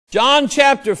John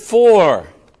chapter 4.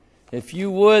 If you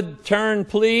would turn,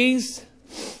 please.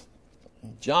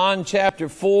 John chapter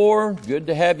 4. Good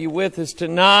to have you with us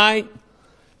tonight.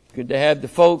 Good to have the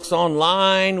folks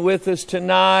online with us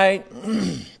tonight.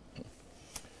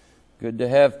 Good to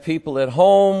have people at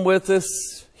home with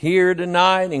us here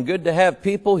tonight. And good to have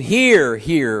people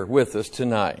here with us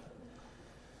tonight.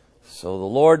 So the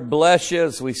Lord bless you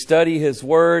as we study His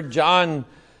Word. John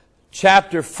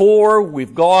chapter 4,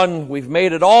 we've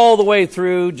made it all the way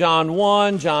through John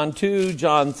 1, John 2,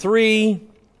 John 3.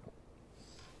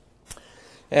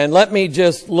 And let me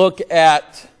just look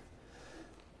at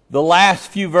the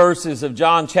last few verses of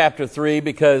John chapter 3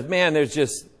 because, man, there's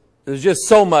just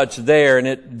so much there.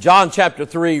 And John chapter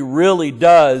 3 really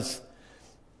does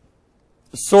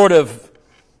sort of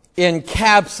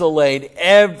encapsulate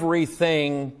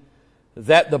everything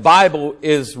that the Bible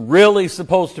is really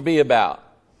supposed to be about.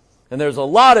 And there's a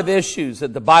lot of issues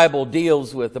that the Bible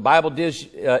deals with. The Bible deals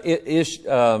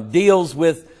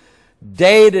with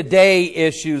day-to-day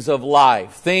issues of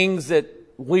life, things that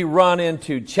we run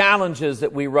into, challenges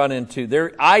that we run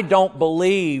into. I don't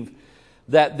believe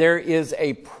that there is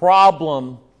a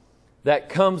problem that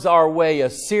comes our way, a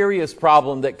serious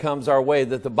problem that comes our way,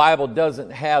 that the Bible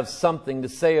doesn't have something to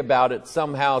say about it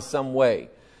somehow, some way.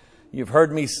 You've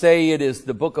heard me say it is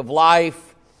the book of life.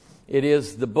 It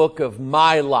is the book of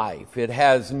my life. It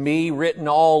has me written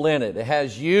all in it. It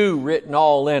has you written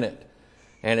all in it.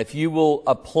 And if you will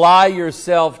apply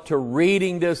yourself to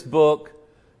reading this book,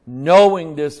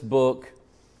 knowing this book,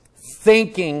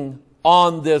 thinking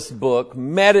on this book,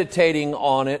 meditating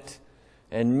on it,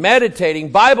 and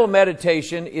meditating, Bible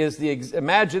meditation is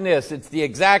imagine this, it's the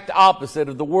exact opposite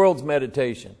of the world's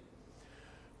meditation.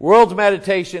 World's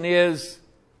meditation is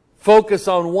focus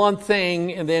on one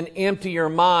thing and then empty your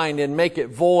mind and make it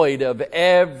void of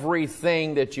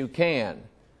everything that you can.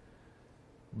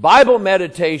 Bible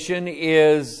meditation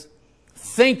is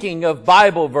thinking of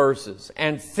Bible verses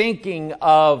and thinking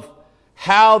of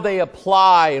how they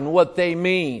apply and what they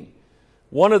mean.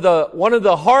 One of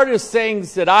the hardest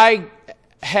things that I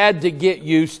had to get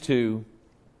used to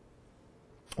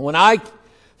when I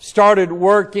started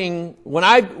working, when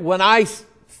I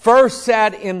first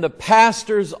sat in the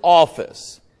pastor's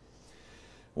office.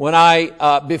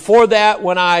 Before that,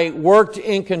 when I worked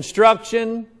in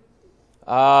construction,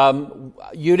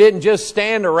 you didn't just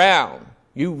stand around.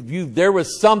 There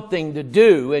was something to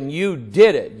do, and you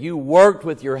did it. You worked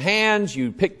with your hands.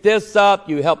 You picked this up.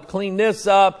 You helped clean this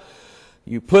up.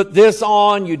 You put this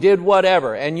on. You did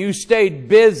whatever, and you stayed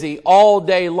busy all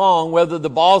day long, whether the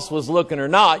boss was looking or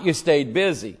not. You stayed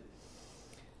busy.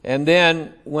 And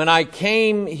then when I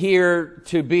came here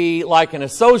to be like an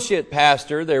associate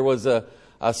pastor, there was a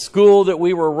school that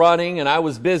we were running, and I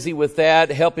was busy with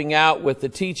that, helping out with the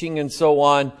teaching and so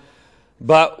on.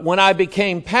 But when I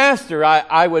became pastor,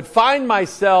 I would find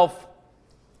myself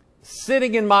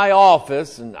sitting in my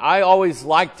office, and I always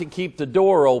liked to keep the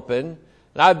door open.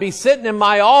 And I'd be sitting in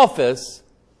my office,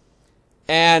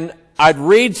 and I'd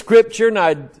read Scripture,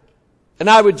 and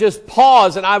I would just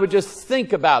pause, and I would just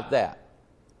think about that.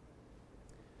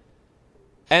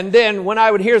 And then when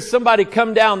I would hear somebody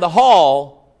come down the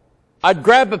hall, I'd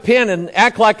grab a pen and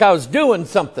act like I was doing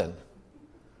something.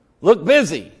 Look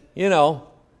busy, you know.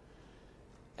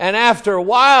 And after a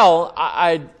while,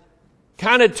 I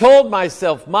kind of told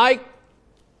myself, Mike,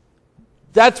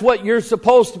 that's what you're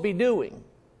supposed to be doing.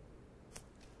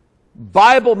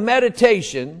 Bible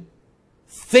meditation,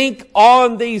 think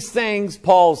on these things,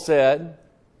 Paul said.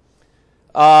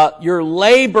 Your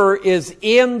labor is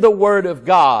in the Word of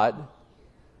God.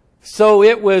 So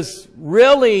it was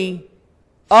really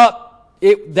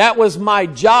that was my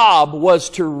job,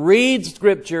 was to read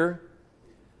Scripture,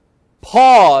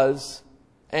 pause,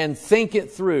 and think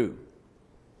it through.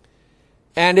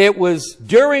 And it was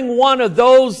during one of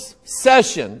those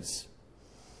sessions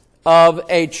of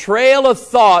a trail of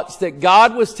thoughts that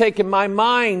God was taking my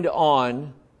mind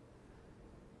on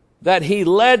that He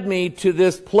led me to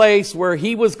this place where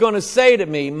He was going to say to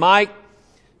me, Mike,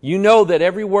 you know that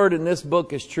every word in this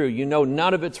book is true. You know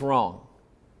none of it's wrong.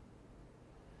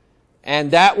 And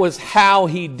that was how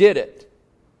He did it.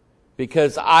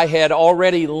 Because I had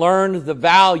already learned the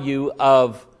value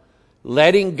of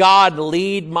letting God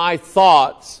lead my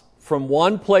thoughts from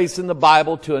one place in the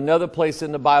Bible to another place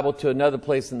in the Bible to another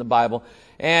place in the Bible.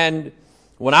 And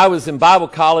when I was in Bible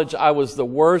college, I was the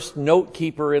worst note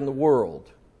keeper in the world.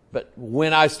 But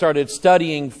when I started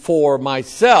studying for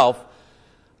myself,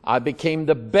 I became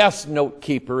the best note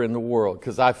keeper in the world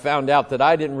because I found out that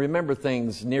I didn't remember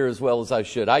things near as well as I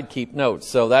should. I'd keep notes,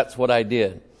 so that's what I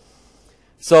did.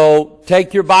 So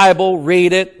take your Bible,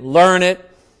 read it, learn it,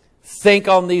 think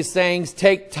on these things,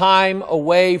 take time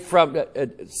away from,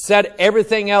 set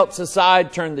everything else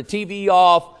aside, turn the TV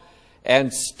off,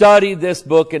 and study this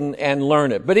book and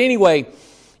learn it. But anyway,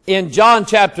 in John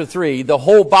chapter 3, the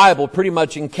whole Bible pretty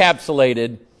much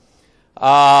encapsulated.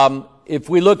 If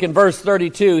we look in verse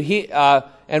 32,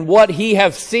 and what he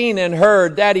hath seen and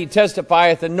heard, that he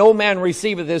testifieth, and no man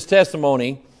receiveth his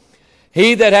testimony.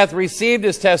 He that hath received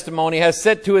his testimony hath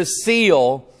set to his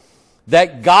seal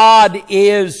that God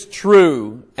is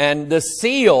true. And the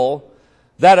seal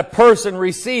that a person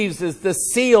receives is the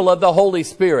seal of the Holy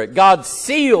Spirit. God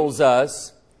seals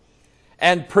us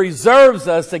and preserves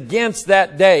us against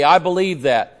that day. I believe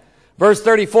that. Verse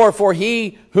 34, for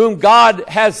he whom God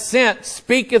has sent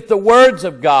speaketh the words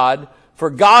of God, for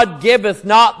God giveth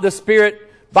not the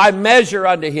Spirit by measure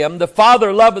unto him. The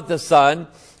Father loveth the Son,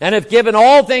 and hath given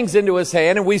all things into his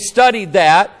hand. And we studied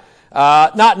that,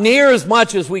 not near as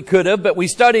much as we could have, but we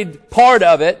studied part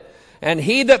of it. And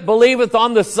he that believeth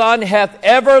on the Son hath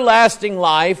everlasting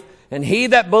life, and he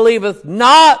that believeth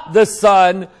not the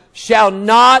Son shall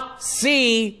not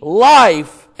see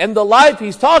life. And the life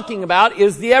he's talking about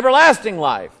is the everlasting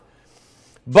life.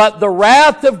 But the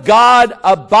wrath of God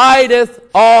abideth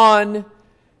on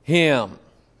him.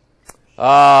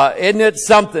 Isn't it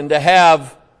something to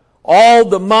have all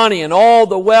the money and all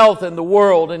the wealth in the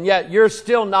world, and yet you're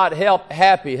still not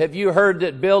happy? Have you heard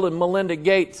that Bill and Melinda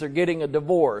Gates are getting a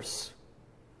divorce?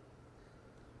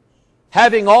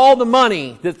 Having all the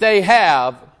money that they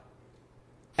have,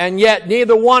 and yet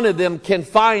neither one of them can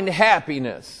find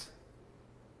happiness.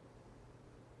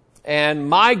 And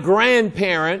my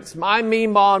grandparents, my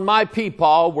meemaw and my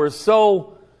peepaw, were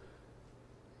so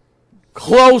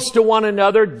close to one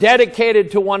another,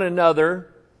 dedicated to one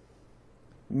another,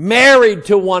 married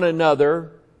to one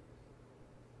another,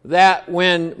 that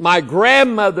when my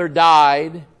grandmother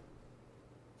died,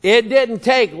 it didn't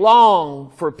take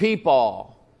long for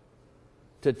peepaw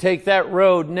to take that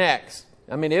road next.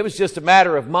 I mean, it was just a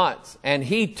matter of months. And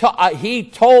he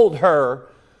told her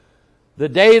the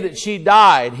day that she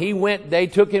died, they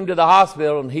took him to the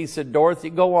hospital, and he said, Dorothy,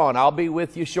 go on, I'll be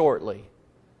with you shortly.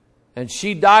 And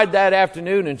she died that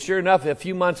afternoon, and sure enough, a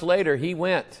few months later, he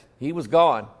was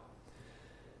gone.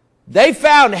 They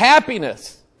found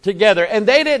happiness together, and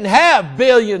they didn't have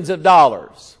billions of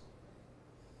dollars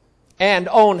and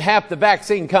own half the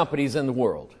vaccine companies in the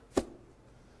world.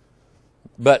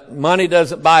 But money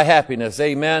doesn't buy happiness,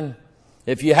 amen?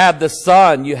 If you have the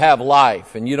Son, you have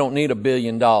life, and you don't need $1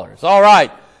 billion. All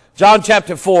right, John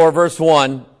chapter 4, verse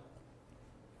 1.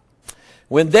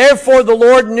 When therefore the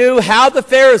Lord knew how the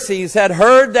Pharisees had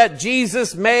heard that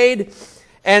Jesus made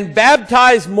and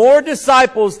baptized more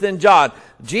disciples than John.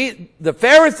 The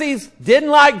Pharisees didn't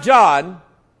like John.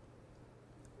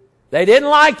 They didn't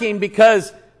like him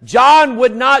because John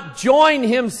would not join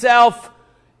himself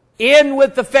in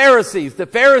with the Pharisees. The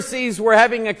Pharisees were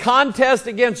having a contest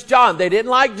against John. They didn't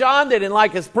like John. They didn't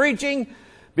like his preaching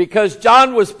because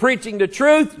John was preaching the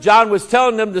truth. John was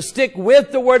telling them to stick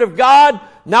with the Word of God,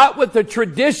 not with the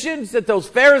traditions that those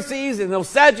Pharisees and those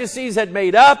Sadducees had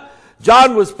made up.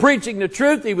 John was preaching the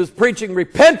truth. He was preaching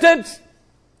repentance.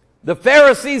 The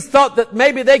Pharisees thought that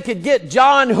maybe they could get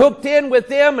John hooked in with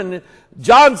them, and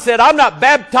John said, I'm not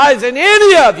baptizing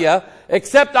any of you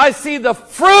except I see the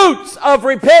fruits of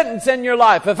repentance in your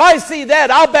life. If I see that,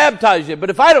 I'll baptize you. But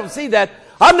if I don't see that,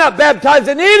 I'm not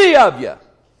baptizing any of you.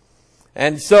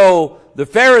 And so the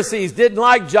Pharisees didn't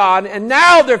like John, and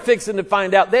now they're fixing to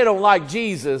find out they don't like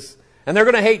Jesus, and they're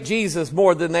going to hate Jesus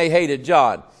more than they hated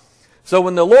John. So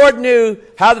when the Lord knew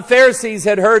how the Pharisees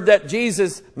had heard that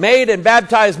Jesus made and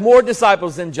baptized more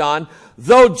disciples than John,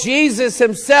 though Jesus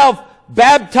himself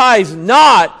baptized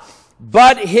not,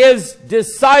 but his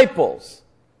disciples.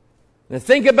 Now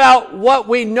think about what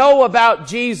we know about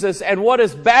Jesus and what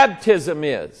his baptism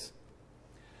is.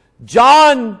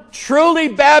 John truly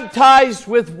baptized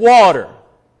with water.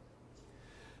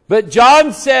 But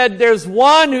John said, there's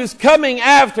one who's coming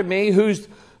after me, whose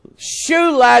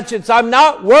shoe latchets I'm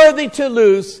not worthy to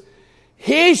loose.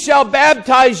 He shall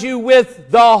baptize you with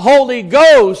the Holy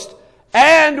Ghost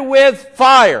and with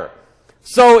fire.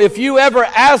 So if you ever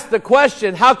ask the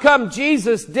question, how come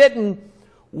Jesus didn't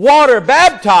water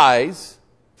baptize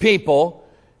people?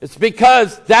 It's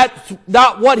because that's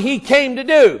not what he came to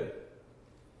do.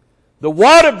 The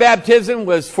water baptism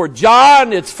was for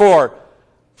John. It's for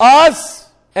us.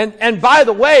 And by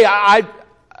the way, I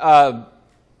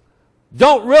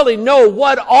don't really know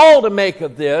what all to make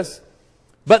of this,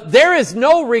 but there is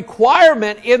no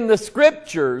requirement in the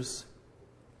Scriptures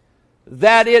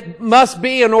that it must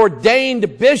be an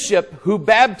ordained bishop who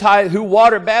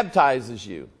water baptizes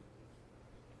you.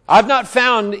 I've not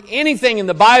found anything in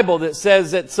the Bible that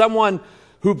says that someone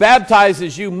who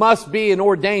baptizes you must be an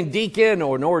ordained deacon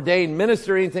or an ordained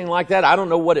minister or anything like that. I don't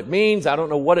know what it means. I don't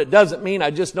know what it doesn't mean. I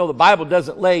just know the Bible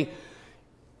doesn't lay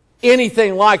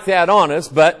anything like that on us,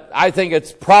 but I think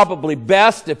it's probably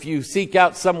best if you seek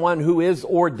out someone who is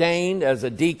ordained as a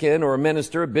deacon or a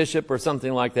minister, a bishop or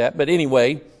something like that. But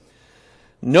anyway,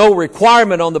 no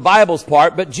requirement on the Bible's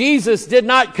part. But Jesus did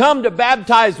not come to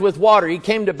baptize with water. He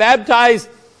came to baptize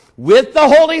with the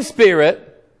Holy Spirit,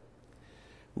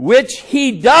 which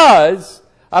He does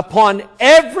upon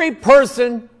every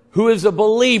person who is a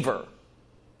believer.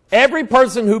 Every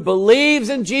person who believes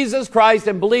in Jesus Christ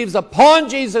and believes upon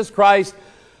Jesus Christ,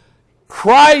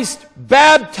 Christ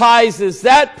baptizes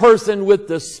that person with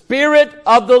the Spirit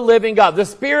of the living God. The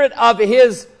Spirit of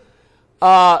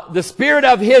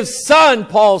His Son,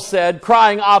 Paul said,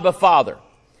 crying, Abba, Father.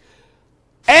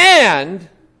 And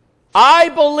I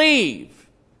believe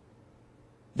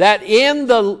that in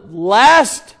the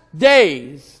last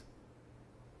days,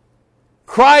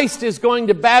 Christ is going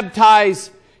to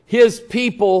baptize His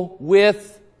people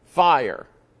with fire.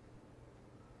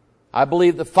 I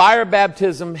believe the fire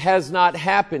baptism has not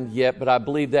happened yet, but I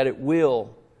believe that it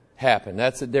will happen.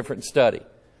 That's a different study.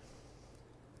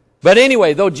 But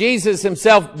anyway, though Jesus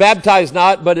Himself baptized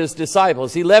not, but His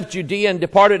disciples, He left Judea and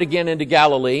departed again into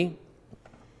Galilee.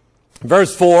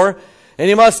 Verse 4, and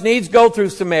He must needs go through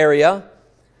Samaria.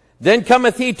 Then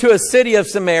cometh He to a city of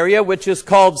Samaria, which is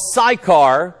called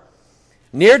Sychar,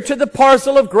 near to the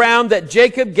parcel of ground that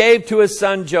Jacob gave to his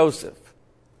son Joseph.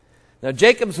 Now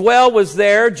Jacob's well was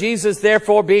there. Jesus,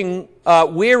 therefore, being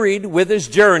wearied with His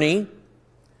journey,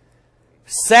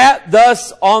 sat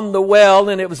thus on the well,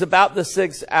 and it was about the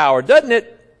 6th hour. Doesn't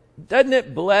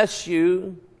it bless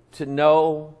you to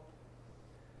know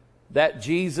that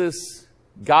Jesus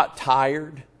got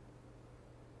tired?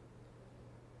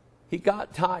 He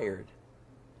got tired.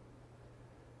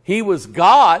 He was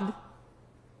God,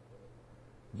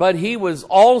 but He was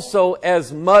also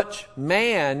as much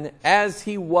man as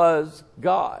He was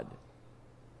God.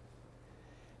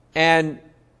 And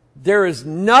there is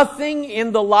nothing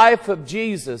in the life of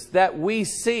Jesus that we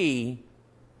see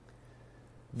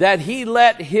that He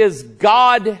let His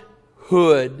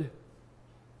Godhood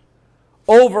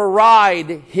override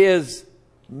His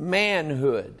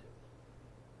manhood.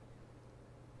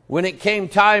 When it came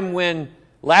time when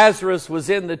Lazarus was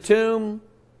in the tomb,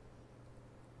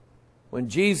 when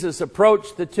Jesus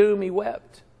approached the tomb, He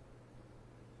wept.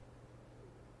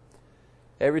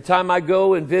 Every time I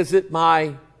go and visit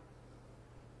my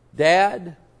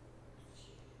dad,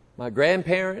 my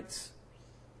grandparents,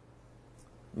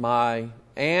 my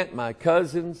aunt, my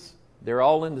cousins, they're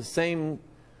all in the same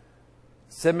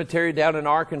cemetery down in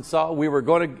Arkansas.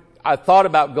 I thought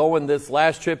about going this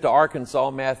last trip to Arkansas,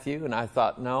 Matthew, and I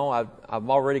thought, no, I've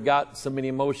already got so many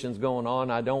emotions going on.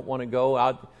 I don't want to go.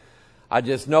 I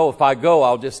just know if I go,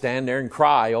 I'll just stand there and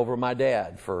cry over my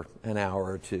dad for an hour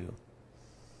or two.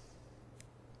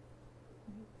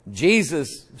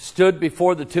 Jesus stood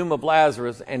before the tomb of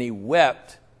Lazarus and He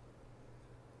wept,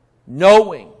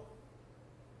 knowing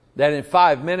that in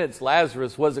 5 minutes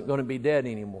Lazarus wasn't going to be dead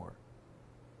anymore.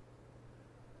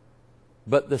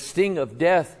 But the sting of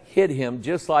death hit Him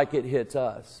just like it hits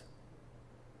us.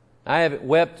 I haven't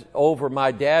wept over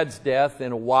my dad's death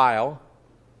in a while.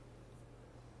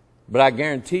 But I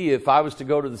guarantee you, if I was to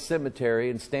go to the cemetery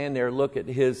and stand there and look at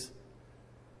his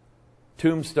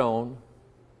tombstone,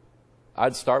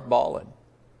 I'd start bawling.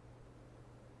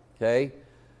 Okay?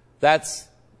 That's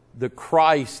the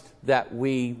Christ that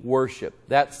we worship.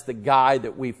 That's the guy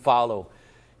that we follow.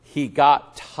 He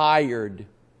got tired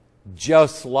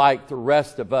just like the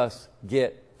rest of us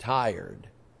get tired.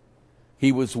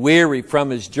 He was weary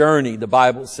from His journey, the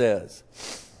Bible says.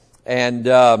 And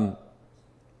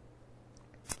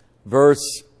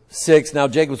verse 6, now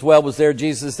Jacob's well was there.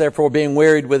 Jesus, therefore, being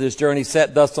wearied with His journey,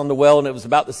 sat thus on the well, and it was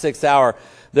about the 6th hour.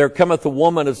 There cometh a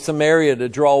woman of Samaria to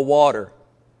draw water.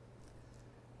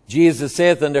 Jesus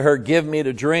saith unto her, Give me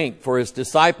to drink, for His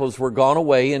disciples were gone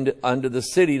away unto the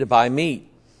city to buy meat.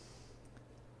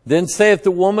 Then saith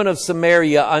the woman of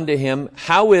Samaria unto Him,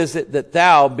 How is it that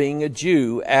thou, being a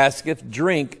Jew, askest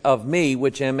drink of me,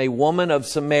 which am a woman of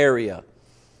Samaria?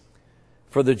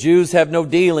 For the Jews have no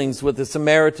dealings with the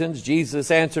Samaritans.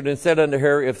 Jesus answered and said unto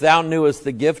her, If thou knewest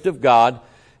the gift of God,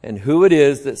 and who it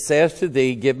is that says to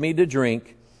thee, Give me to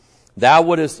drink, thou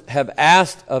wouldest have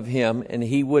asked of Him, and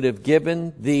He would have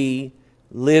given thee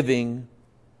living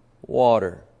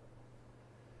water.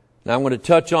 Now I'm going to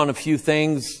touch on a few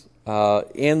things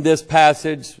in this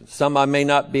passage. Some I may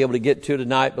not be able to get to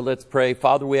tonight, but let's pray.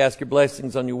 Father, we ask Your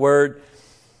blessings on Your word.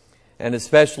 And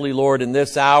especially, Lord, in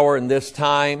this hour and this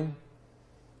time,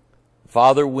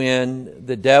 Father, when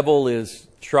the devil is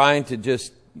trying to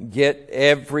just get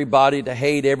everybody to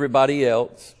hate everybody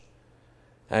else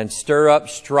and stir up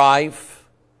strife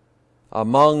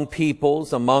among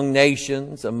peoples, among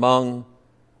nations, among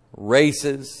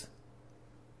races.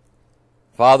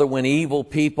 Father, when evil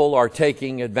people are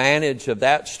taking advantage of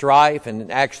that strife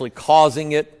and actually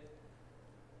causing it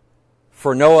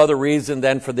for no other reason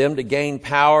than for them to gain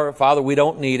power, Father, we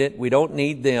don't need it. We don't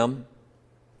need them.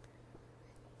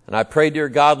 And I pray, dear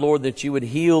God, Lord, that you would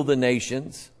heal the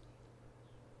nations.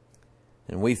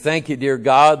 And we thank you, dear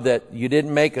God, that you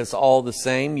didn't make us all the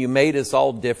same. You made us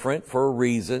all different for a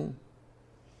reason.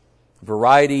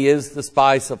 Variety is the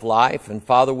spice of life. And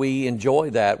Father, we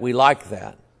enjoy that. We like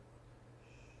that.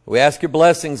 We ask your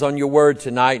blessings on your word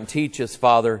tonight and teach us,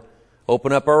 Father.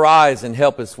 Open up our eyes and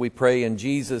help us, we pray in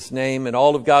Jesus' name. And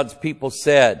all of God's people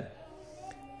said,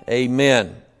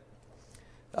 amen.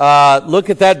 Look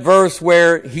at that verse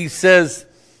where he says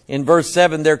in verse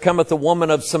 7, there cometh a woman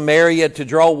of Samaria to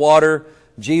draw water.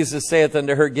 Jesus saith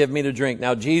unto her, give me to drink.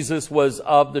 Now Jesus was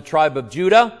of the tribe of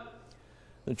Judah.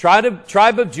 The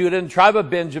tribe of Judah and tribe of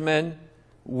Benjamin,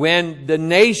 when the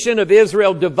nation of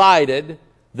Israel divided,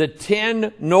 the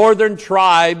 10 northern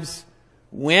tribes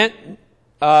went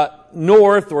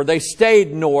north, or they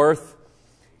stayed north,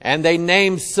 and they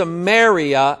named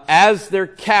Samaria as their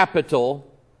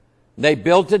capital. They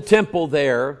built a temple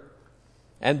there,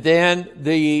 and then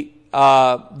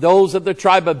those of the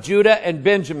tribe of Judah and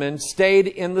Benjamin stayed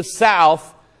in the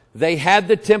south. They had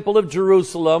the temple of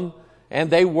Jerusalem, and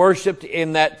they worshiped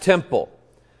in that temple.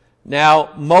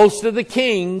 Now, most of the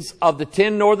kings of the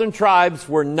 10 northern tribes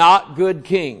were not good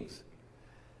kings.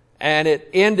 And it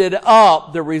ended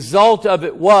up, the result of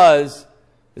it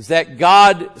is that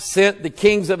God sent the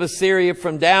kings of Assyria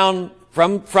from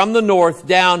the north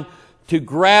down to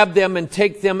grab them and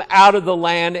take them out of the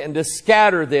land and to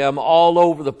scatter them all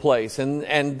over the place.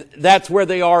 And that's where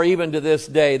they are even to this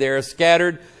day. They are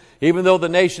scattered, even though the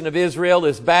nation of Israel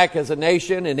is back as a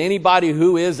nation, and anybody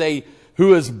who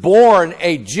is born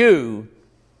a Jew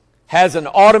has an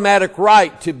automatic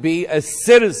right to be a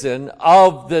citizen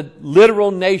of the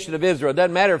literal nation of Israel. It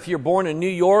doesn't matter if you're born in New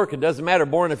York. It doesn't matter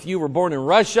if you were born in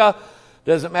Russia. It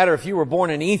doesn't matter if you were born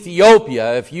in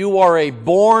Ethiopia. If you are a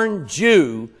born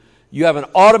Jew, you have an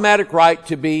automatic right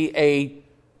to be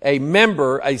a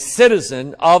member, a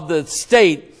citizen of the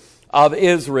state of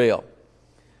Israel.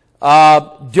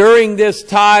 During this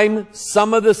time,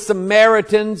 some of the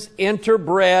Samaritans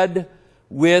interbred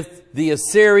with the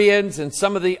Assyrians and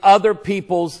some of the other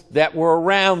peoples that were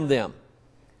around them.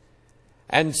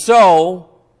 And so,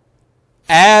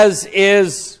 as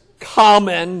is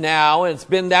common now, and it's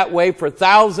been that way for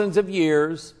thousands of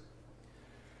years,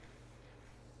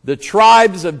 the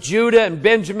tribes of Judah and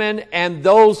Benjamin and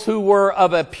those who were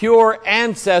of a pure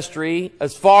ancestry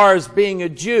as far as being a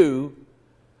Jew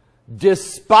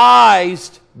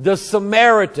despised the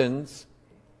Samaritans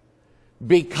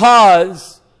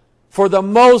because, for the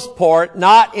most part,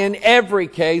 not in every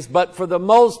case, but for the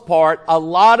most part, a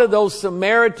lot of those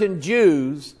Samaritan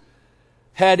Jews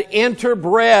had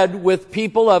interbred with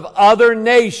people of other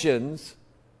nations,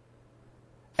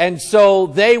 and so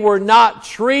they were not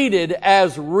treated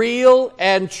as real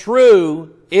and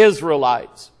true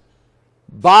Israelites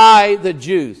by the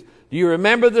Jews. Do you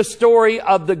remember the story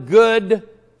of the Good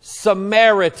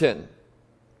Samaritan?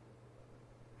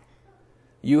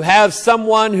 You have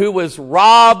someone who was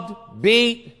robbed,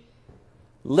 beat,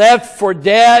 left for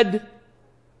dead.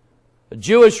 A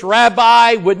Jewish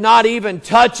rabbi would not even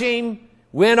touch him,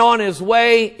 went on his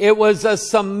way. It was a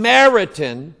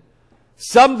Samaritan,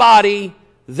 somebody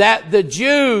that the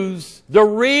Jews, the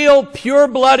real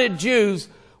pure-blooded Jews,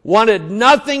 wanted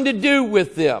nothing to do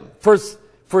with them.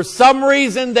 For some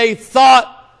reason, they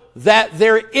thought that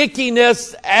their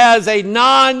ickiness as a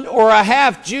non or a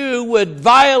half Jew would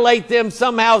violate them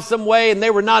somehow, some way, and they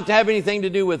were not to have anything to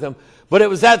do with them. But it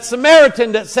was that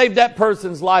Samaritan that saved that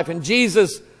person's life, and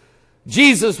Jesus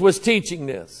was teaching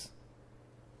this.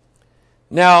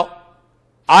 Now,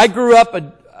 I grew up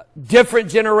a different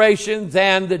generation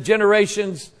than the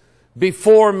generations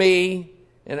before me,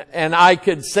 and I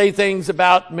could say things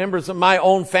about members of my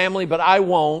own family, but I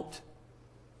won't.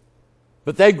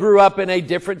 But they grew up in a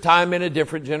different time, in a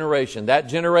different generation. That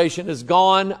generation is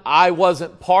gone. I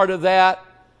wasn't part of that.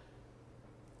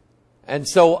 And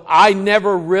so I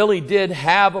never really did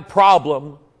have a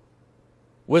problem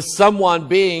with someone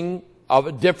being of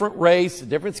a different race, a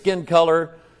different skin color.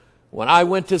 When I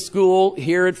went to school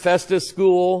here at Festus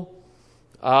School,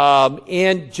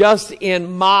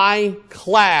 in my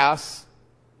class,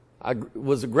 I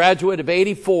was a graduate of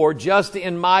 '84. Just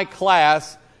in my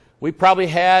class, we probably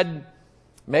had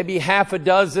maybe half a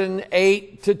dozen,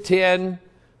 8 to 10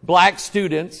 black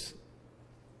students.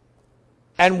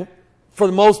 And for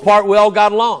the most part, we all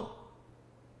got along.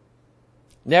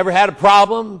 Never had a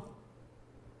problem.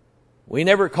 We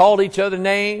never called each other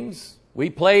names. We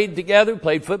played together,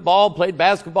 played football, played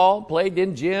basketball, played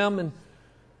in gym, and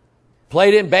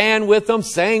played in band with them,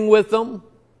 sang with them,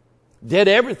 did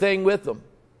everything with them.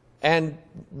 And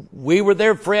we were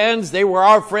their friends. They were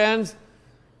our friends.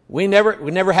 We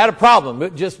never had a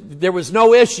problem. There was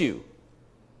no issue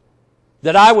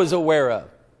that I was aware of.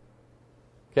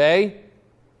 Okay?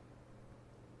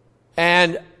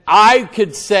 And I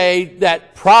could say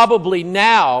that probably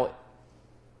now,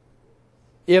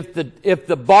 if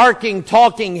the barking,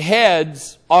 talking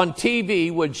heads on TV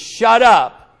would shut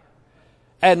up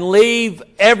and leave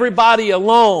everybody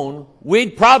alone,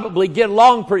 we'd probably get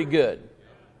along pretty good.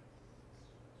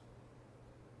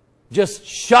 Just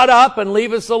shut up and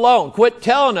leave us alone. Quit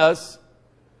telling us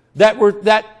that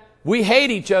we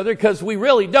hate each other, because we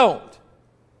really don't.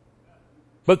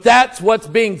 But that's what's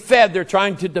being fed. They're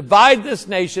trying to divide this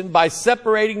nation by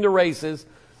separating the races.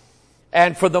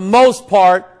 And for the most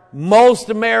part, most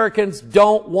Americans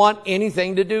don't want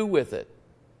anything to do with it.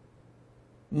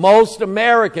 Most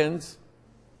Americans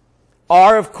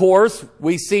are, of course,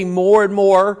 we see more and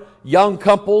more young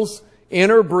couples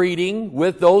interbreeding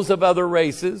with those of other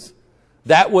races.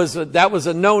 That was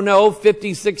a no-no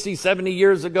 50, 60, 70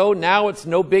 years ago. Now it's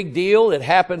no big deal. It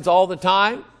happens all the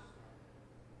time.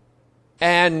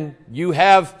 And you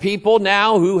have people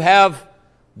now who have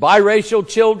biracial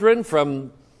children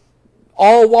from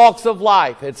all walks of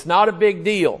life. It's not a big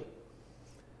deal.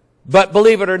 But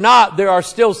believe it or not, there are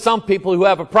still some people who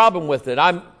have a problem with it.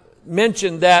 I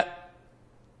mentioned that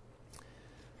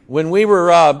when we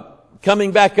were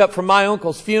coming back up from my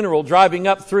uncle's funeral, driving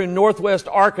up through northwest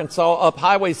Arkansas, up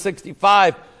Highway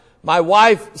 65, my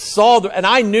wife saw, and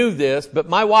I knew this, but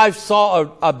my wife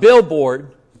saw a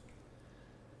billboard,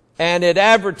 and it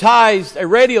advertised a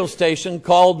radio station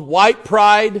called White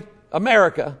Pride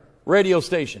America radio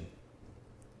station.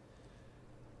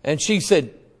 And she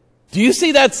said, "Do you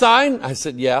see that sign?" I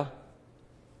said, "Yeah."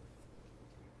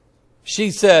 She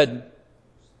said,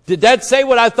 "Did that say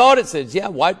what I thought it said?" "Yeah,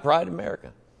 White Pride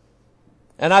America."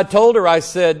 And I told her, I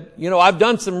said, I've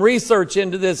done some research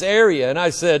into this area. And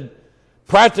I said,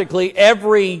 practically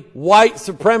every white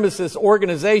supremacist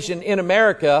organization in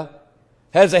America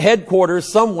has a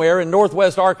headquarters somewhere in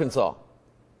northwest Arkansas.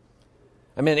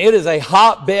 I mean, it is a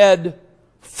hotbed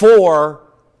for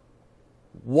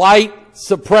white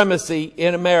supremacy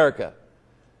in America.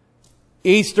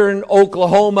 Eastern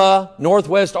Oklahoma,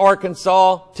 northwest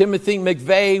Arkansas, Timothy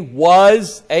McVeigh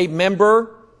was a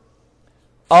member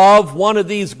of one of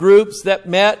these groups that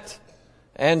met,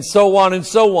 and so on and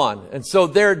so on. And so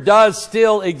there does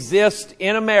still exist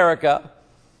in America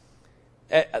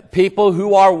people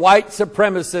who are white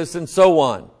supremacists and so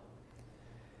on.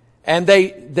 And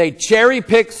they cherry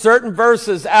pick certain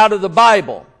verses out of the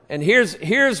Bible. And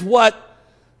here's what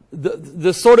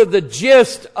the sort of the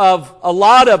gist of a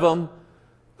lot of them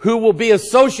who will be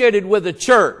associated with the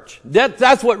church.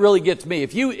 That's what really gets me.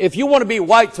 If you want to be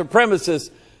white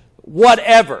supremacist,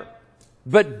 whatever.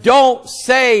 But don't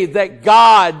say that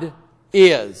God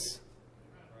is.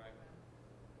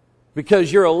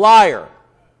 Because you're a liar.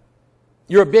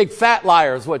 You're a big fat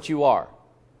liar is what you are.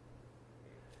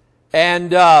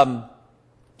 And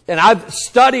I've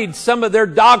studied some of their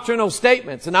doctrinal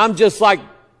statements, and I'm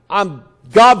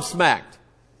gobsmacked.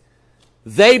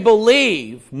 They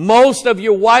believe, most of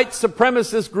your white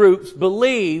supremacist groups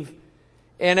believe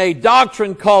in a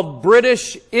doctrine called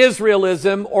British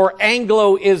Israelism or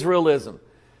Anglo-Israelism.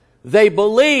 They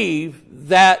believe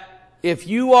that if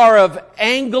you are of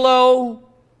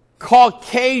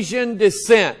Anglo-Caucasian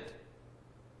descent,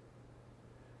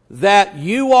 that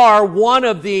you are one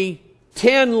of the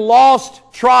 10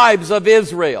 lost tribes of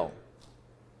Israel.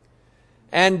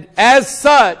 And as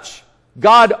such,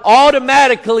 God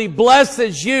automatically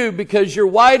blesses you because you're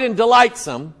white and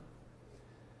delightsome,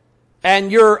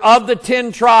 and you're of the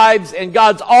 10 tribes, and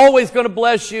God's always going to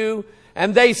bless you.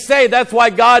 And they say that's why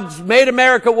God's made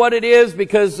America what it is,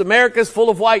 because America's full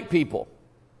of white people.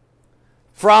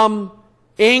 From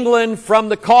England, from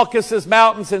the Caucasus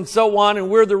Mountains and so on, and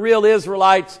we're the real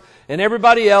Israelites, and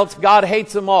everybody else, God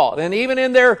hates them all. And even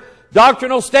in their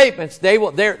doctrinal statements, they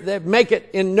make it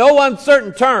in no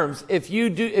uncertain terms. If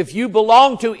you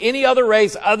belong to any other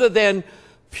race other than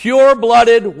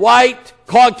pure-blooded, white,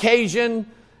 Caucasian,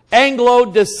 Anglo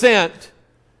descent,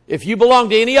 If you belong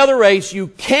to any other race, you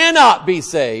cannot be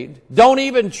saved. Don't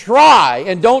even try,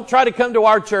 and don't try to come to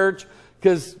our church,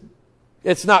 because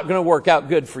it's not going to work out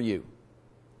good for you.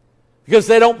 Because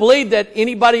they don't believe that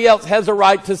anybody else has a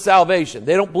right to salvation.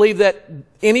 They don't believe that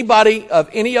anybody of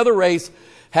any other race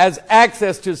has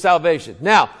access to salvation.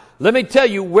 Now, let me tell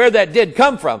you where that did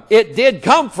come from. It did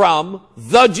come from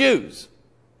the Jews.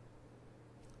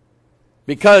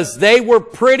 Because they were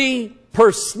pretty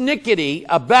persnickety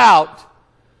about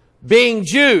being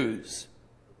Jews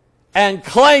and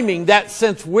claiming that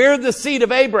since we're the seed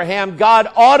of Abraham, God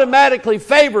automatically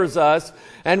favors us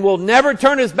and will never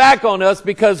turn his back on us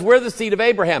because we're the seed of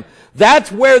Abraham.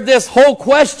 That's where this whole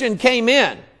question came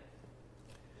in.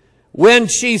 When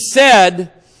she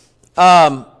said,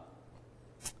 how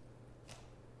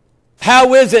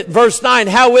is it, verse 9,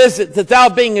 how is it that thou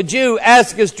being a Jew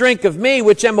askest drink of me,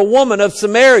 which am a woman of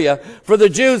Samaria? For the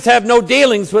Jews have no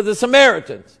dealings with the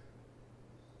Samaritans.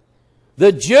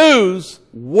 The Jews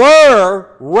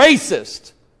were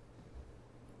racist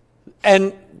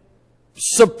and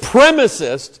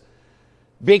supremacist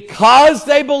because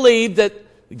they believed that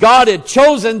God had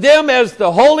chosen them as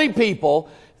the holy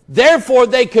people. Therefore,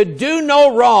 they could do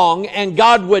no wrong and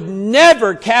God would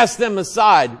never cast them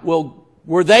aside. Well,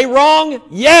 were they wrong?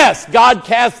 Yes, God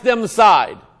cast them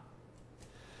aside.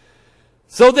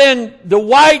 So then the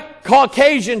white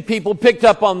Caucasian people picked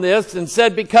up on this and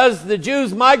said because the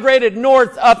Jews migrated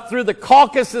north up through the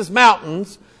Caucasus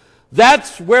Mountains,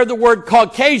 that's where the word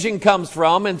Caucasian comes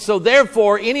from. And so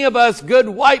therefore, any of us good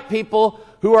white people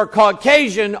who are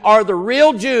Caucasian are the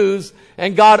real Jews,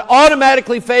 and God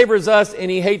automatically favors us and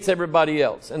he hates everybody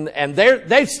else. And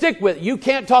they stick with it. You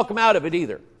can't talk them out of it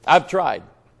either. I've tried.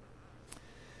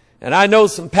 And I know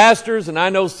some pastors and I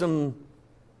know some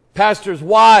pastors'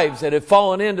 wives that have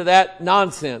fallen into that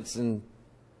nonsense, and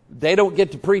they don't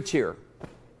get to preach here.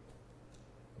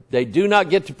 They do not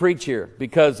get to preach here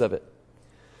because of it.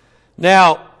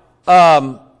 Now,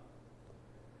 that's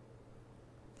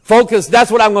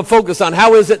what I'm going to focus on.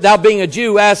 How is it thou being a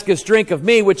Jew askest drink of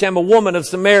me, which am a woman of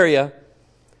Samaria?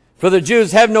 For the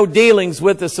Jews have no dealings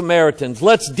with the Samaritans.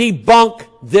 Let's debunk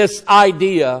this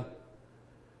idea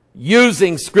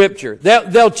using Scripture.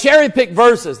 They'll cherry pick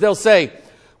verses. They'll say,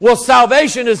 well,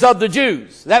 salvation is of the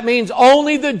Jews. That means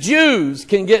only the Jews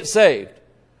can get saved.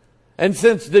 And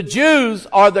since the Jews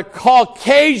are the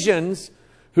Caucasians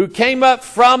who came up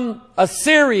from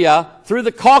Assyria through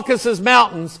the Caucasus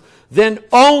Mountains, then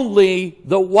only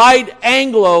the white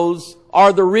Anglos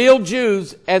are the real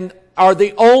Jews and are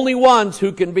the only ones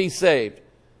who can be saved.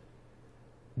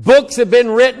 Books have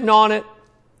been written on it.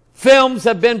 Films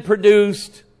have been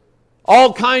produced.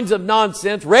 All kinds of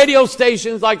nonsense. Radio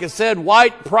stations, like I said,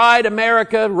 White Pride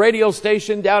America radio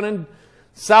station down in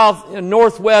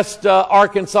northwest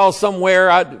Arkansas somewhere.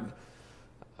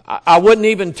 I wouldn't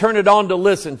even turn it on to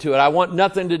listen to it. I want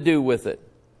nothing to do with it.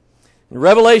 In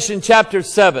Revelation chapter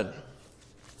 7,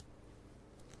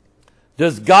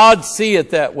 does God see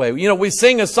it that way? You know, we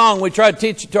sing a song, we try to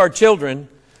teach it to our children.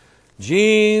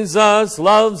 Jesus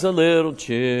loves the little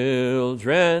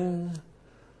children,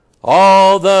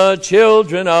 all the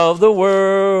children of the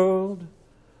world,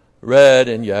 red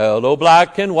and yellow,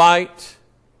 black and white.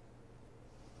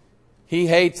 He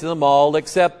hates them all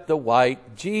except the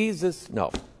white. Jesus,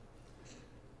 no.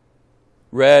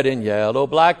 Red and yellow,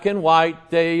 black and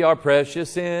white, they are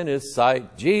precious in his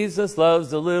sight. Jesus loves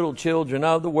the little children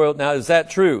of the world. Now, is that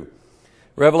true?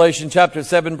 Revelation chapter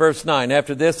 7, verse 9.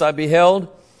 After this I beheld,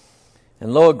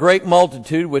 and lo, a great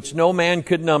multitude, which no man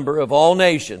could number, of all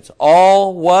nations.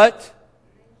 All what?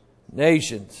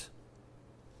 Nations.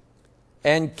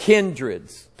 And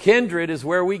kindreds. Kindred is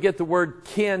where we get the word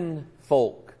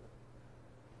kinfolk.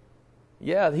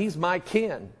 Yeah, he's my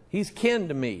kin. He's kin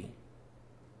to me.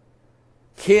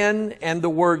 Kin and the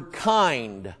word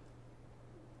kind.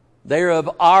 They're of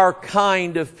our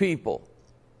kind of people.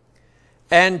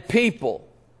 And people.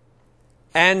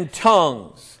 And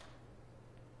tongues.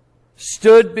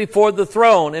 Stood before the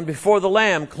throne and before the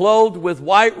Lamb, clothed with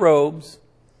white robes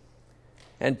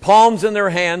and palms in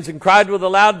their hands, and cried with a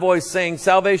loud voice, saying,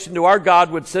 salvation to our God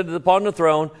which sitteth upon the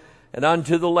throne and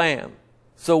unto the Lamb.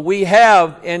 So we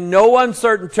have, in no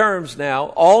uncertain terms now,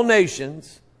 all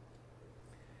nations,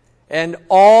 and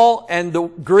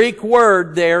the Greek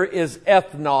word there is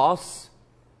ethnos,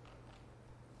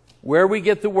 where we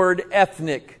get the word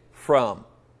ethnic from.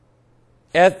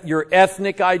 Your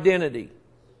ethnic identity.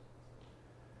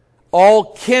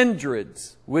 All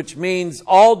kindreds, which means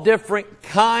all different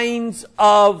kinds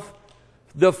of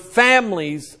the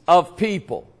families of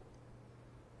people.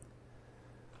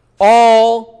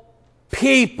 All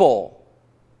people.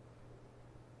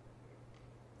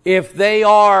 if they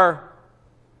are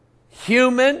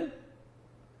human,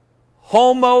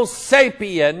 Homo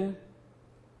sapien,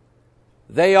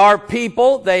 they are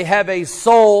people, they have a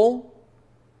soul.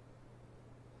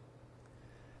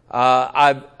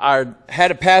 I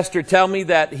had a pastor tell me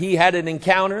that he had an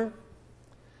encounter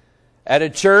at a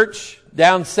church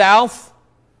down south.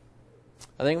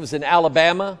 I think it was in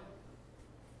Alabama.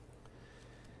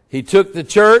 He took the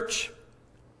church,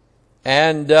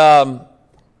 and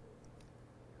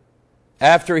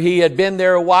after he had been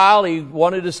there a while, he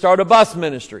wanted to start a bus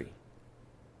ministry.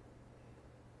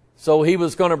 So he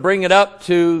was going to bring it up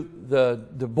to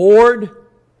the board,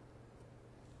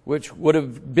 which would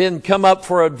have been come up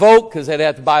for a vote because they'd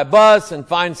have to buy a bus and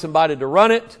find somebody to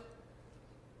run it.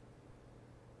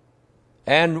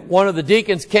 And one of the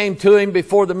deacons came to him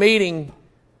before the meeting,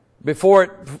 for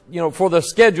the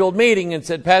scheduled meeting, and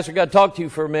said, "Pastor, I got to talk to you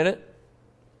for a minute."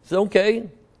 I said, "Okay."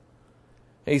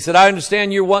 He said, "I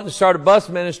understand you're wanting to start a bus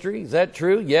ministry. Is that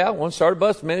true?" "Yeah, I want to start a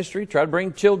bus ministry. Try to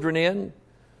bring children in.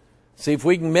 See if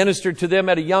we can minister to them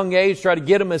at a young age. Try to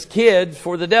get them as kids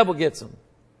before the devil gets them."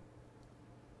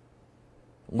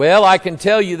 "Well, I can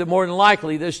tell you that more than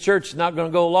likely this church is not going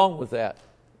to go along with that."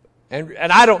 And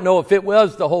I don't know if it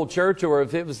was the whole church or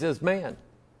if it was this man.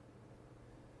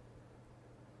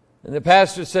 And the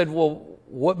pastor said, "Well,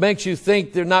 what makes you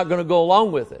think they're not going to go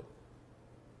along with it?"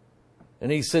 And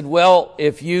he said, "Well,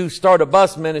 if you start a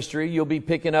bus ministry, you'll be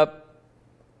picking up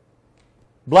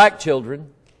black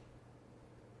children."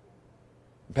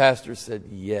 The pastor said,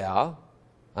 "Yeah,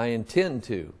 I intend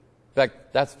to. In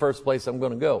fact, that's the first place I'm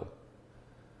going to go."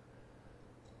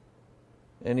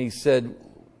 And he said,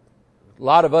 "A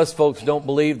lot of us folks don't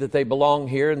believe that they belong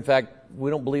here. In fact, we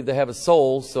don't believe they have a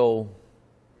soul, so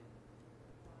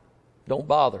don't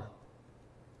bother."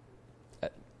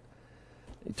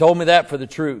 He told me that for the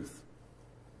truth.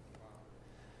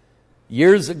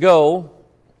 Years ago,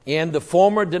 in the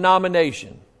former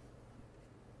denomination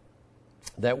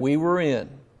that we were in,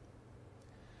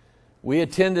 we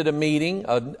attended a meeting,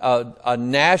 a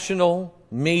national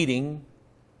meeting,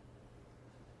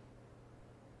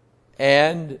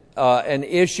 and an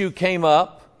issue came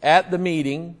up at the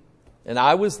meeting, and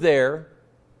I was there,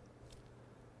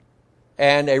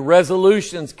 and a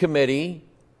resolutions committee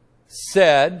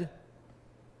said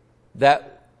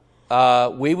that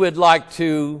we would like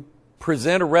to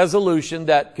present a resolution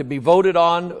that could be voted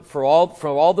on for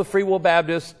all the Free Will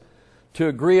Baptists to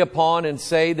agree upon, and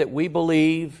say that we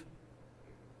believe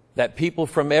that people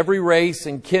from every race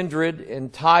and kindred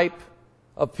and type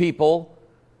of people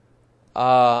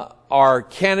are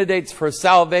candidates for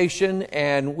salvation,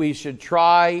 and we should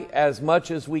try as much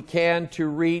as we can to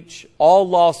reach all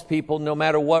lost people, no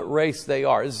matter what race they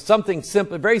are. It's something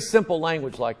simple, very simple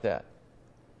language like that.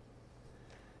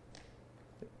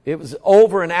 It was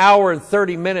over an hour and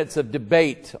 30 minutes of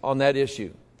debate on that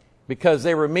issue, because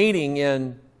they were meeting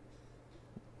in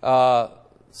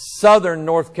southern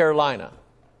North Carolina.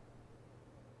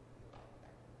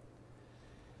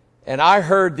 And I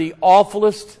heard the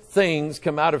awfulest things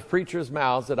come out of preachers'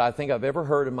 mouths that I think I've ever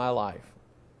heard in my life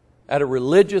at a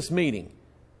religious meeting.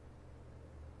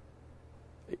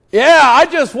 "Yeah, I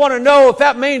just want to know if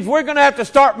that means we're going to have to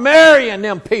start marrying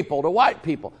them people, the white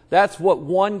people." That's what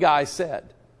one guy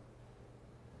said.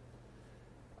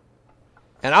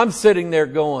 And I'm sitting there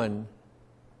going,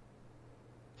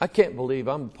 I can't believe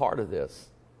I'm part of this.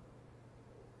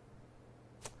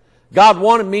 God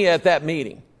wanted me at that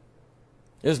meeting.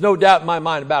 There's no doubt in my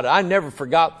mind about it. I never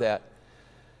forgot that.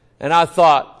 And I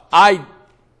thought, I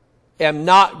am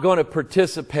not going to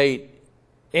participate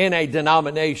in a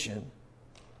denomination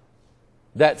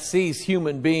that sees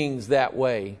human beings that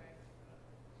way.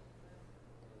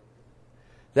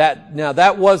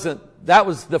 That was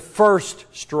the first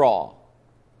straw.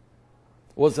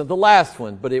 It wasn't the last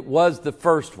one, but it was the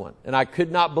first one. And I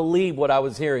could not believe what I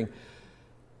was hearing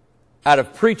out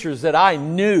of preachers that I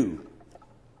knew,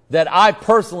 that I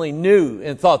personally knew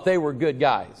and thought they were good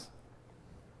guys.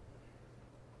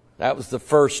 That was the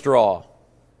first straw.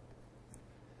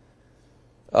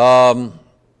 Romans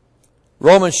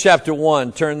chapter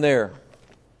 1, turn there.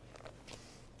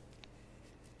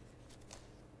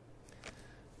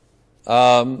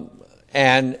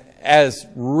 And as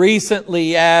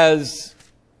recently as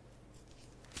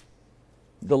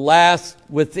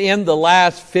within the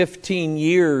last 15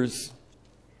 years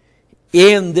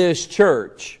in this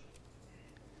church,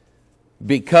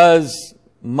 because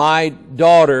my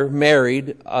daughter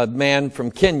married a man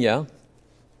from Kenya,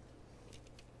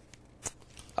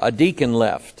 a deacon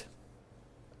left.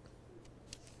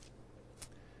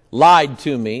 Lied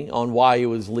to me on why he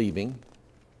was leaving.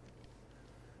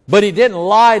 But he didn't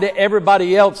lie to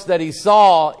everybody else that he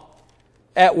saw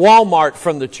at Walmart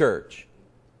from the church.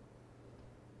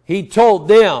 He told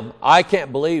them, I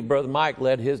can't believe Brother Mike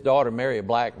let his daughter marry a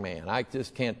black man. I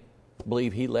just can't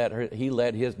believe he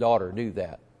let his daughter do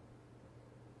that.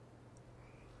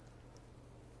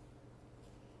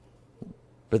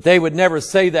 But they would never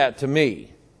say that to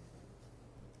me.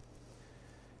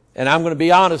 And I'm going to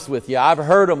be honest with you. I've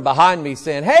heard them behind me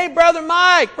saying, hey, Brother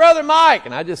Mike, Brother Mike.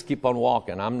 And I just keep on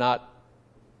walking. I'm not,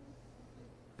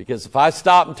 because if I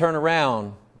stop and turn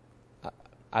around,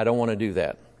 I don't want to do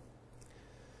that.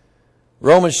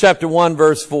 Romans chapter 1,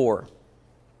 verse 4.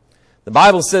 The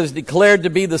Bible says, declared to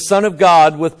be the Son of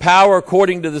God with power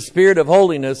according to the Spirit of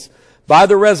holiness by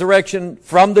the resurrection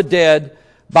from the dead,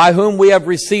 by whom we have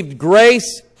received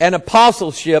grace and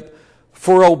apostleship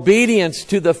for obedience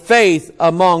to the faith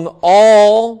among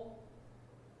all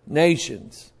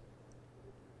nations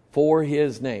for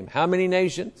his name. How many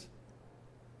nations?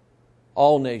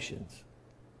 All nations.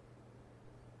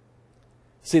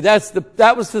 See,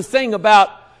 that was the thing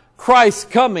about Christ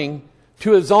coming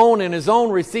to his own and his own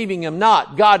receiving him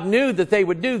not. God knew that they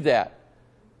would do that.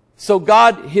 So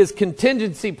God, his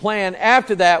contingency plan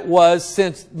after that was,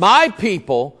 since my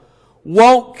people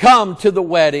won't come to the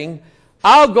wedding,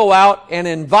 I'll go out and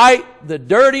invite the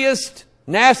dirtiest,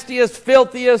 nastiest,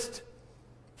 filthiest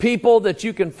people that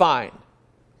you can find.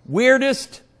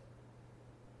 Weirdest.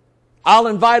 I'll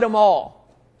invite them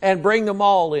all and bring them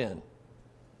all in.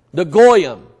 The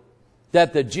Goyim,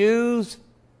 that the Jews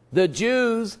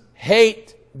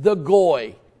hate the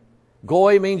Goy.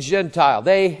 Goy means Gentile.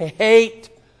 They hate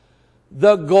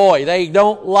the Goy. They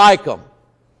don't like them.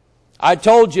 I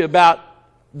told you about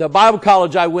the Bible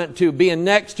college I went to being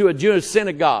next to a Jewish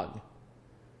synagogue.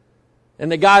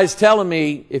 And the guy's telling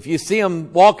me, if you see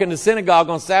them walk in the synagogue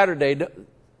on Saturday,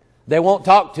 they won't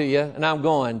talk to you. And I'm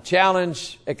going,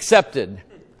 challenge accepted.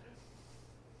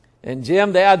 And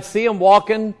Jim, I'd see them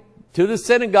walking to the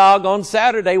synagogue on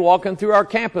Saturday, walking through our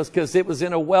campus, because it was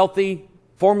in a wealthy,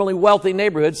 formerly wealthy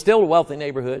neighborhood, still a wealthy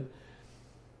neighborhood.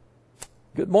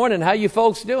 Good morning, how you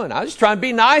folks doing? I was just trying to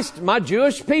be nice to my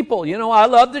Jewish people. You know, I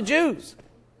love the Jews.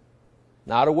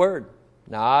 Not a word.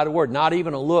 Not a word. Not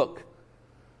even a look.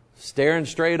 Staring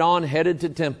straight on, headed to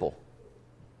temple.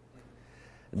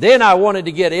 Then I wanted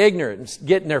to get ignorant and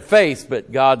get in their face,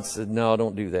 but God said, no,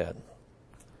 don't do that.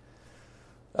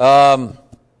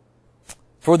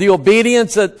 For the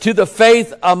obedience to the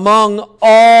faith among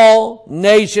all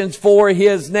nations for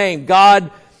his name.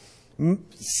 God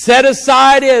set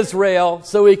aside Israel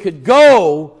so he could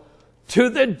go to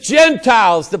the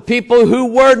Gentiles, the people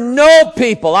who were no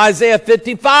people. Isaiah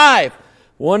 55,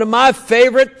 one of my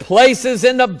favorite places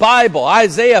in the Bible.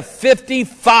 Isaiah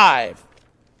 55.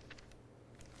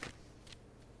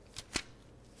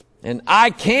 And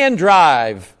I can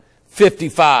drive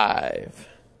 55.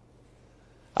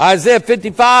 Isaiah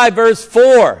 55 verse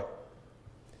 4.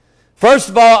 First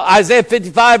of all, Isaiah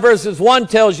 55 verses 1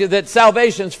 tells you that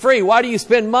salvation's free. Why do you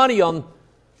spend money on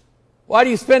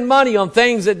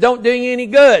things that don't do you any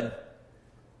good?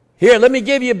 Here, let me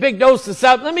give you a big dose of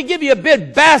salvation. Let me give you a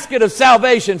big basket of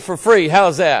salvation for free.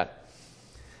 How's that?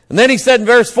 And then he said in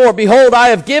verse 4, behold, I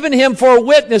have given him for a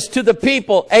witness to the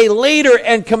people, a leader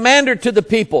and commander to the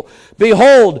people.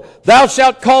 Behold, thou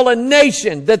shalt call a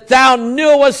nation that thou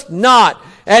knewest not,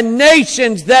 and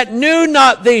nations that knew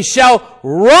not thee shall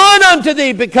run unto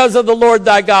thee because of the Lord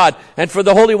thy God, and for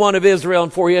the Holy One of Israel,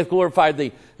 and for he hath glorified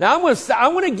thee. Now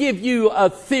I'm going to give you a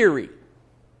theory.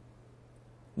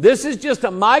 This is just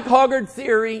a Mike Hoggard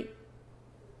theory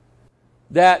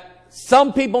that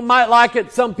some people might like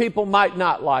it, some people might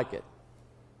not like it.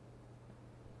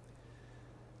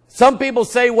 Some people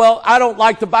say, well, I don't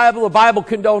like the Bible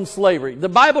condones slavery. The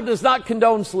Bible does not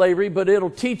condone slavery, but it'll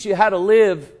teach you how to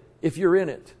live if you're in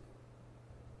it.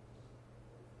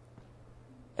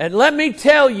 And let me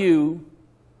tell you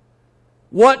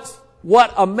what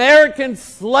American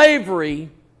slavery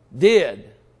did.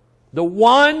 The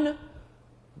one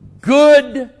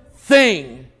good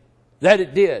thing that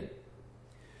it did.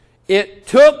 It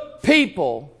took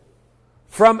people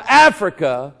from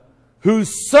Africa who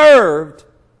served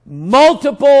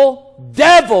multiple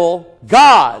devil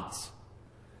gods,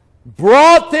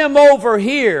 brought them over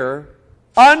here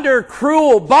under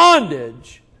cruel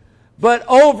bondage, but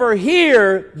over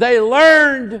here they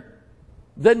learned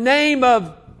the name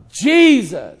of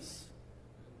Jesus.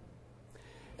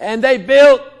 And they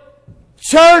built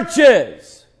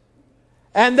churches.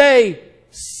 And they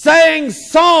sang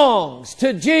songs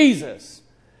to Jesus.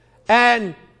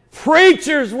 And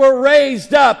preachers were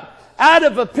raised up out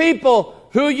of a people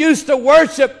who used to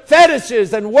worship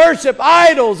fetishes and worship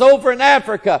idols over in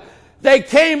Africa. They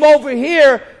came over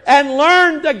here and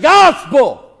learned the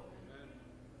gospel.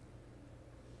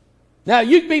 Now,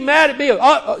 you can be mad at me.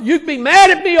 You can be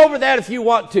mad at me over that if you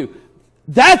want to.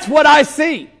 That's what I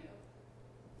see.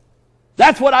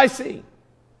 That's what I see.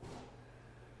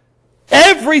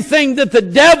 Everything that the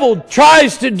devil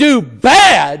tries to do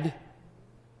bad,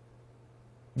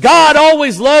 God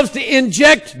always loves to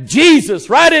inject Jesus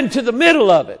right into the middle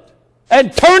of it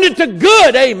and turn it to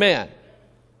good. Amen.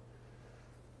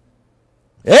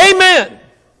 Amen.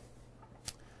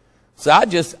 So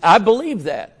I believe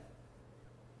that.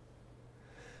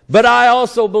 But I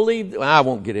also believe, I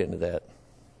won't get into that.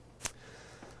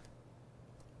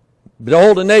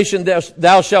 Behold, a nation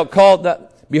thou shalt call,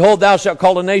 behold, thou shalt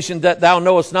call a nation that thou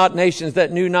knowest not, nations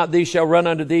that knew not thee shall run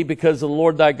unto thee, because of the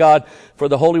Lord thy God, for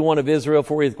the Holy One of Israel,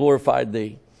 for he hath glorified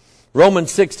thee.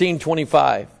 Romans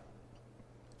 16:25.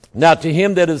 Now to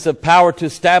him that is of power to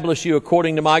establish you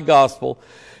according to my gospel,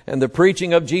 and the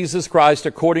preaching of Jesus Christ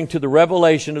according to the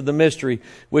revelation of the mystery,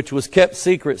 which was kept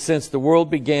secret since the world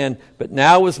began, but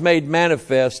now is made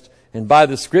manifest, and by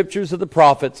the scriptures of the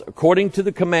prophets, according to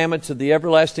the commandments of the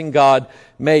everlasting God,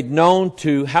 made known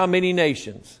to how many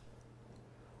nations?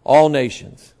 All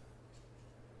nations.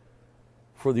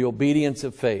 For the obedience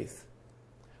of faith.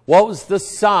 What was the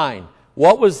sign?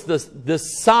 What was the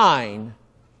sign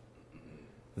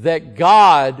that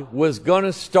God was going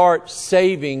to start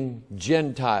saving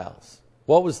Gentiles?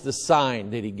 What was the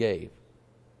sign that he gave?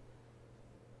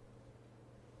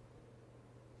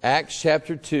 Acts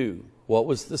chapter 2. What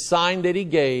was the sign that he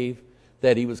gave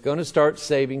that he was going to start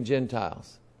saving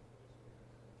Gentiles?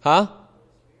 Huh?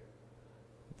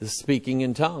 The speaking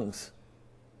in tongues.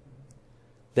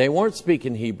 They weren't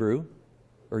speaking Hebrew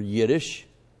or Yiddish.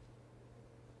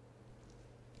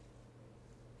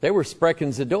 They were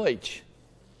sprechen sie Deutsch.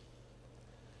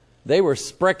 They were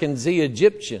sprechen sie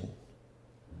Egyptian,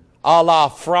 a la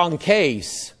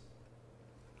Francaise,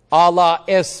 a la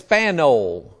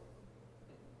Espanol.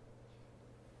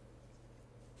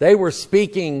 They were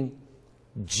speaking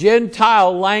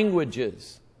Gentile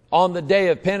languages on the day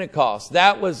of Pentecost.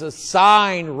 That was a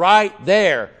sign right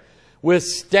there. With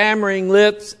stammering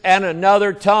lips and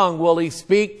another tongue will he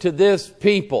speak to this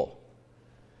people.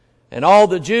 And all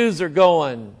the Jews are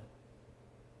going,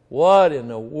 what in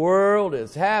the world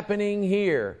is happening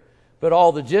here? But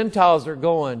all the Gentiles are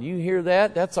going, you hear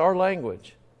that? That's our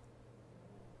language.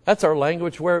 That's our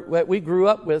language where we grew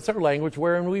up with. It's our language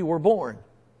wherein we were born.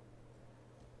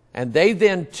 And they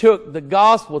then took the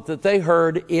gospel that they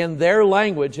heard in their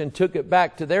language and took it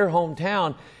back to their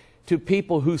hometown to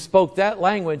people who spoke that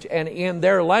language. And in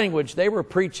their language, they were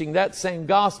preaching that same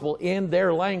gospel in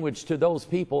their language to those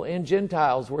people. And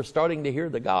Gentiles were starting to hear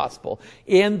the gospel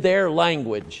in their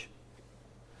language.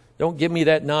 Don't give me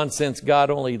that nonsense. God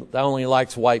only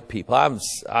likes white people.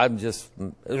 I'm just...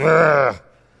 Ugh.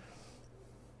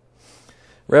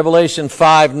 Revelation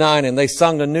 5:9, and they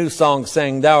sung a new song,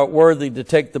 saying, Thou art worthy to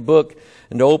take the book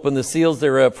and to open the seals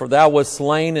thereof, for thou wast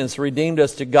slain and hast redeemed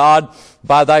us to God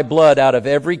by thy blood out of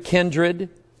every kindred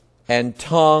and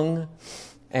tongue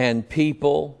and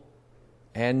people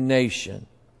and nation.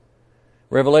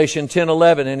 Revelation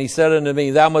 10:11, and he said unto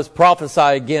me, Thou must prophesy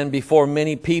again before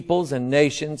many peoples and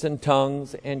nations and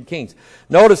tongues and kings.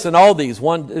 Notice in all these,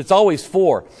 it's always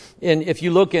four. And if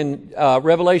you look in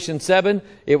Revelation 7,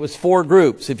 it was 4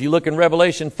 groups. If you look in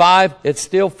Revelation 5, it's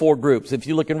still 4 groups. If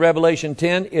you look in Revelation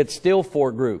 10, it's still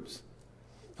 4 groups.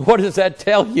 What does that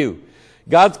tell you?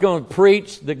 God's going to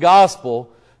preach the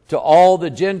gospel to all the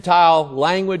Gentile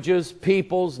languages,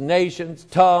 peoples, nations,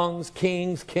 tongues,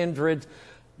 kings, kindreds.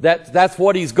 That's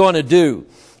what he's going to do.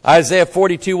 Isaiah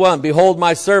 42:1, Behold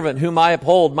my servant, whom I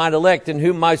uphold, mine elect, in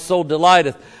whom my soul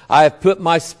delighteth. I have put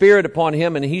my spirit upon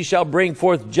him, and he shall bring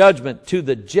forth judgment to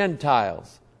the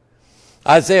Gentiles.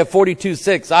 Isaiah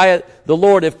 42:6, I, the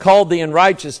Lord, have called thee in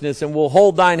righteousness, and will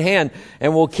hold thine hand,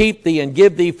 and will keep thee, and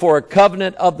give thee for a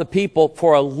covenant of the people,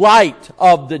 for a light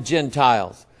of the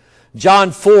Gentiles. John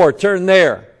 4, turn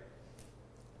there.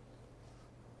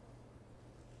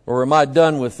 Or am I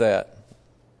done with that?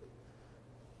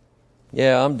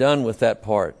 Yeah, I'm done with that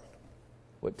part.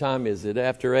 What time is it?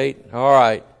 After 8? All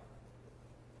right.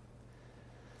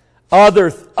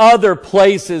 Other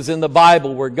places in the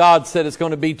Bible where God said it's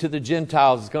going to be to the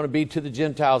Gentiles, it's going to be to the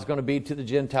Gentiles, it's going to be to the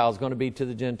Gentiles, it's going to be to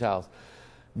the Gentiles.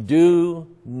 Do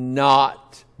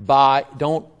not buy,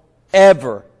 don't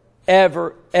ever,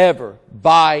 ever, ever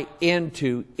buy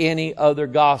into any other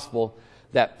gospel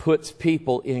that puts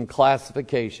people in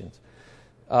classifications.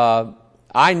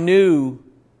 I knew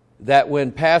that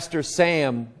when Pastor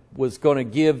Sam was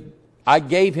going to I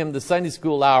gave him the Sunday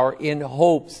school hour in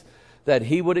hopes that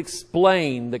he would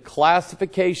explain the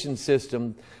classification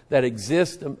system that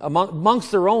exists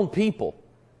amongst their own people,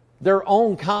 their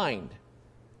own kind.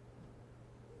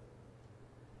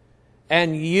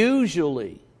 And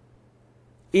usually,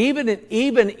 even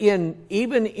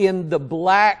in the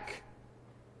black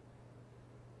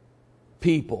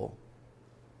people,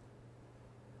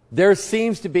 there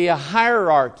seems to be a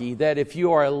hierarchy that if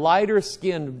you are a lighter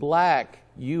skinned black,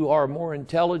 you are more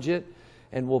intelligent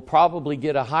and will probably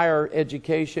get a higher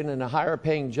education and a higher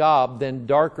paying job than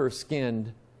darker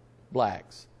skinned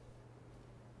blacks.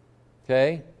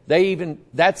 Okay?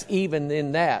 That's even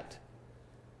in that.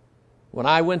 When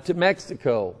I went to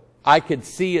Mexico, I could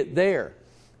see it there.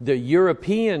 The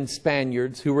European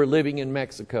Spaniards who were living in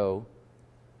Mexico,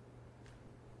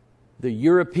 the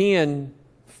European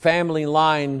family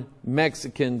line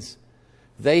Mexicans,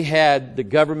 they had the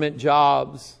government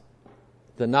jobs,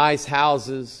 the nice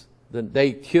houses,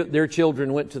 their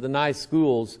children went to the nice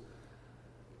schools,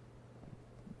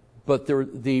 but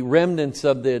the remnants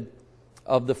of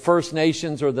the First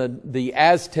Nations or the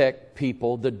Aztec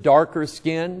people, the darker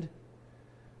skinned,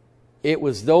 it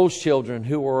was those children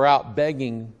who were out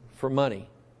begging for money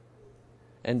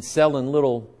and selling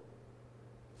little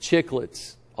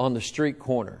chiclets on the street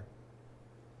corner.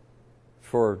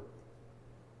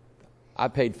 I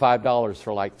paid $5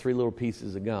 for like 3 little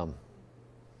pieces of gum.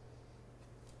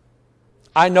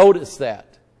 I noticed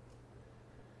that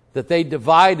they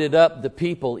divided up the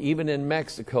people, even in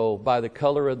Mexico, by the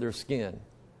color of their skin.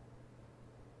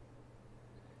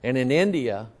 And in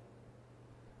India,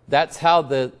 that's how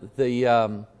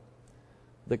the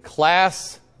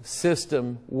class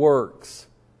system works.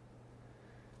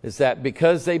 Is that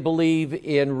because they believe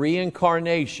in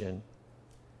reincarnation,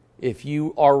 if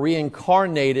you are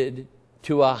reincarnated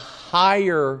to a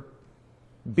higher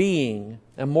being,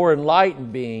 a more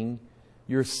enlightened being,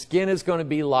 your skin is going to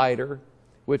be lighter,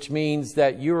 which means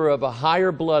that you're of a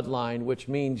higher bloodline, which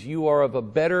means you are of a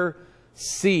better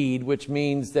seed, which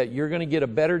means that you're going to get a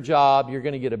better job, you're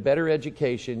going to get a better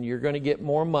education, you're going to get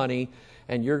more money,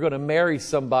 and you're going to marry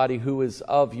somebody who is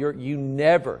of your...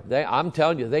 I'm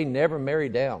telling you, they never marry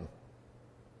down.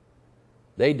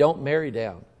 They don't marry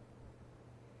down.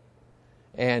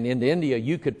 And in India,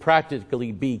 you could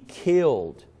practically be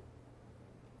killed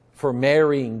for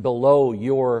marrying below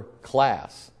your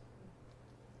class.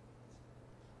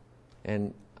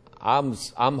 And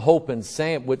I'm hoping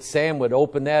Sam would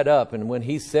open that up. And when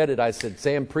he said it, I said,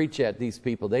 Sam, preach at these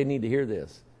people. They need to hear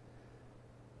this.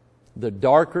 The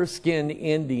darker skinned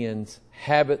Indians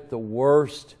have it the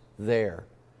worst there,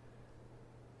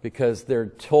 because they're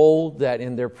told that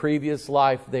in their previous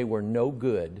life they were no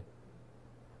good.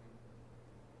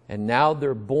 And now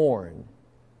they're born,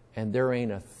 and there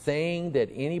ain't a thing that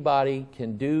anybody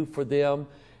can do for them,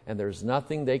 and there's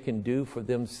nothing they can do for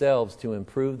themselves to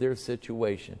improve their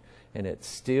situation. And it's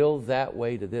still that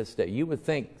way to this day. You would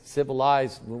think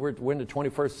civilized, we're in the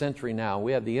 21st century now,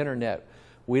 we have the internet,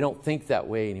 we don't think that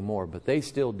way anymore, but they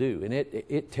still do. And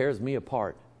it tears me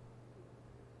apart.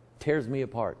 Tears me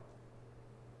apart.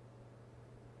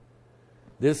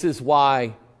 This is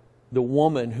why the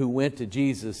woman who went to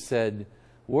Jesus said,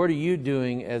 "What are you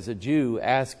doing as a Jew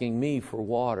asking me for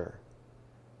water?"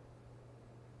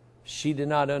 She did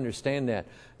not understand that.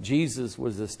 Jesus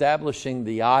was establishing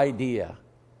the idea,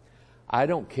 I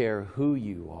don't care who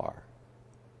you are.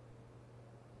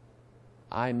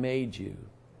 I made you,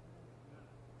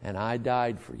 and I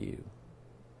died for you,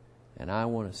 and I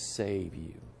want to save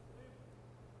you.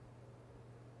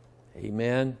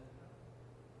 Amen.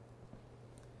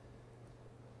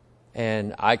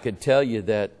 And I could tell you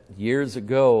that years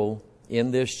ago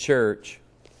in this church,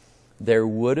 there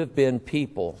would have been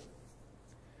people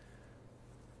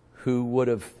who would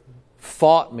have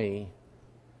fought me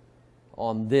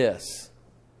on this.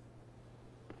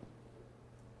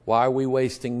 Why are we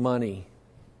wasting money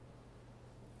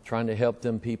trying to help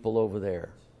them people over there?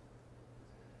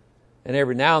 And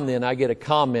every now and then I get a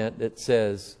comment that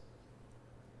says,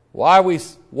 why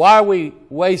are we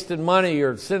wasting money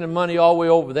or sending money all the way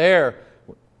over there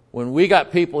when we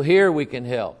got people here we can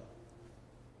help?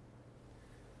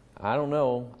 I don't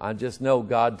know. I just know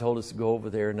God told us to go over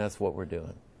there, and that's what we're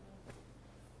doing.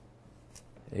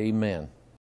 Amen.